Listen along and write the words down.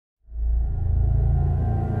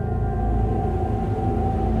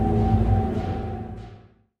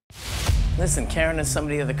Listen, Karen and some of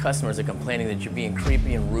the other customers are complaining that you're being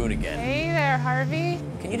creepy and rude again. Hey there, Harvey.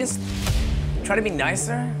 Can you just try to be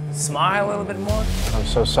nicer? Smile a little bit more? I'm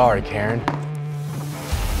so sorry, Karen.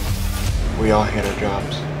 We all hate our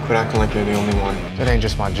jobs. Quit acting like you're the only one. It ain't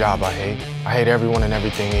just my job I hate. I hate everyone and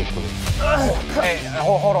everything equally. Hey,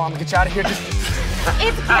 hold on, I'm gonna get you out of here.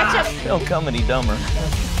 It's ketchup. He'll come any dumber.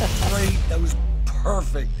 Great, that was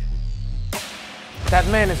perfect. That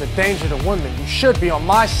man is a danger to women. You should be on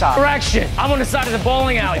my side. Correction! I'm on the side of the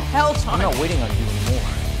bowling alley. Hell I'm not waiting on you anymore.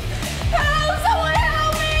 Help! Someone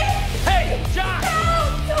help me! Hey, John!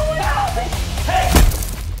 Help! Someone help me!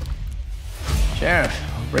 Sheriff,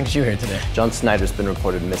 what brings you here today? John Snyder's been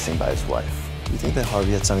reported missing by his wife. Do you think that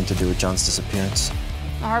Harvey had something to do with John's disappearance?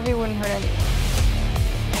 Harvey wouldn't hurt anyone.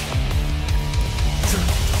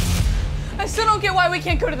 I still don't get why we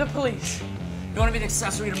can't go to the police. You want to be an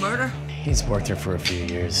accessory to murder? He's worked here for a few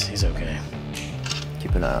years. He's okay.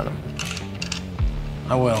 Keep an eye on him.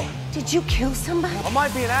 I will. Did you kill somebody? I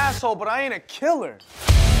might be an asshole, but I ain't a killer.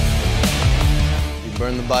 You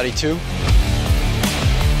burn the body too?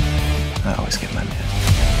 I always get my man.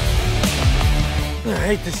 I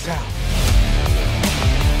hate this town.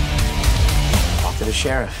 Talk to the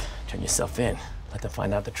sheriff. Turn yourself in. Let them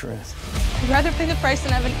find out the truth. I'd rather pay the price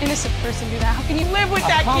than have an innocent person do that. How can you live with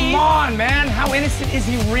that, Come Keith? on, man. How innocent is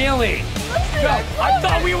he really? Listen, I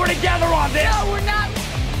thought we were together on this. No, we're not.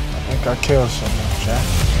 I think I killed someone, Jack.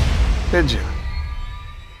 Did you?